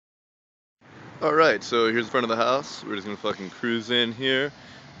Alright, so here's the front of the house. We're just gonna fucking cruise in here.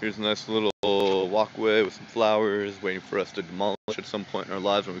 Here's a nice little walkway with some flowers waiting for us to demolish at some point in our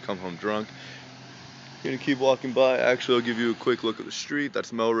lives when we come home drunk. You're gonna keep walking by. Actually, I'll give you a quick look at the street.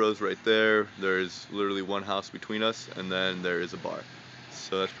 That's Melrose right there. There's literally one house between us, and then there is a bar.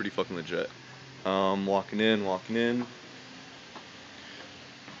 So that's pretty fucking legit. Walking in.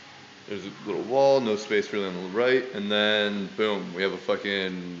 There's a little wall, no space really on the right, and then boom, we have a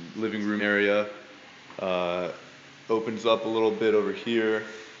fucking living room area. Opens up a little bit over here.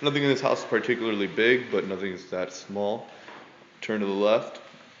 Nothing in this house is particularly big, but nothing is that small. Turn to the left,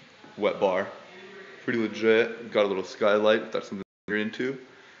 wet bar. Pretty legit. Got a little skylight if that's something you're into.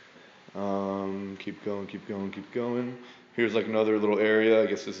 Keep going. Here's like another little area. I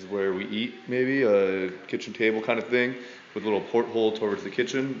guess this is where we eat, maybe a kitchen table kind of thing, with a little porthole towards the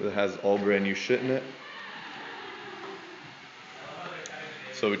kitchen that has all brand new shit in it.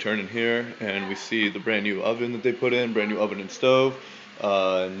 So we turn in here and we see the brand new oven that they put in, brand new oven and stove,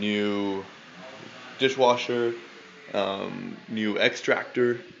 new dishwasher, new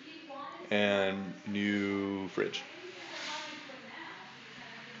extractor, and new fridge.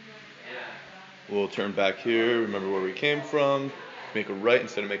 We'll turn back here, remember where we came from, make a right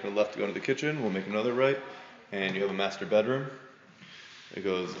instead of making a left to go into the kitchen. We'll make another right, and you have a master bedroom. It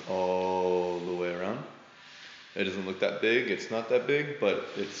goes all the way around. It doesn't look that big, it's not that big, but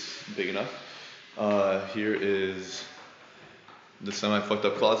it's big enough. Here is the semi-fucked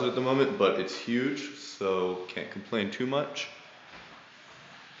up closet at the moment, but it's huge, so can't complain too much.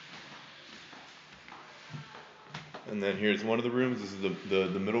 And then here's one of the rooms. This is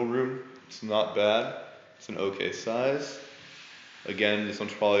the middle room. It's not bad. It's an okay size. Again, this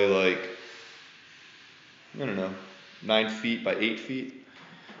one's probably like, I don't know, 9 feet by 8 feet.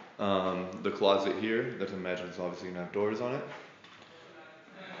 The closet here, let's imagine it's obviously gonna have doors on it.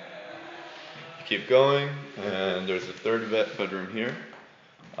 Keep going, and there's a third bedroom here.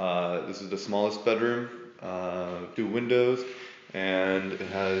 This is the smallest bedroom, 2 windows, and it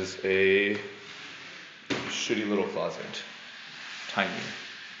has a shitty little closet. Tiny.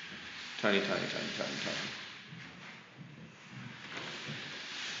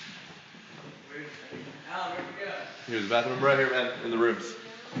 Here's the bathroom right here, man, in the rooms.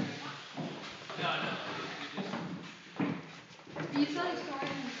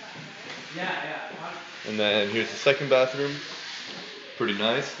 And then here's the second bathroom. Pretty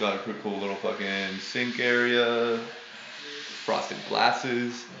nice. Got a pretty cool little fucking sink area, frosted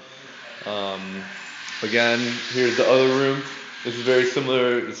glasses. Again, here's the other room. This is very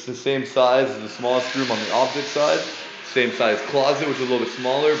similar. It's the same size as the smallest room on the opposite side. Same size closet, which is a little bit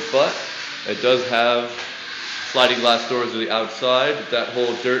smaller, but it does have sliding glass doors to the outside. That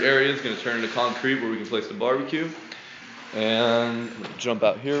whole dirt area is going to turn into concrete where we can place the barbecue. And I'm going to jump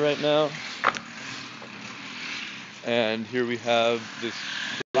out here right now. And here we have this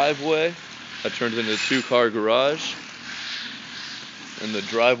driveway that turns into a 2-car garage. And the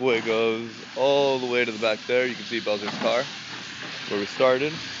driveway goes all the way to the back there. You can see Belzer's car, where we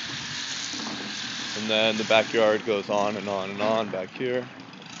started. And then the backyard goes on and on and on back here.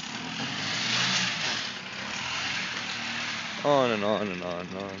 On and on and on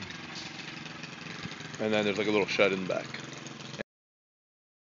and on. And then there's like a little shed in the back.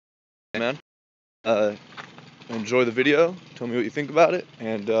 Man, enjoy the video. Tell me what you think about it,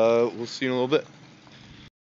 and we'll see you in a little bit.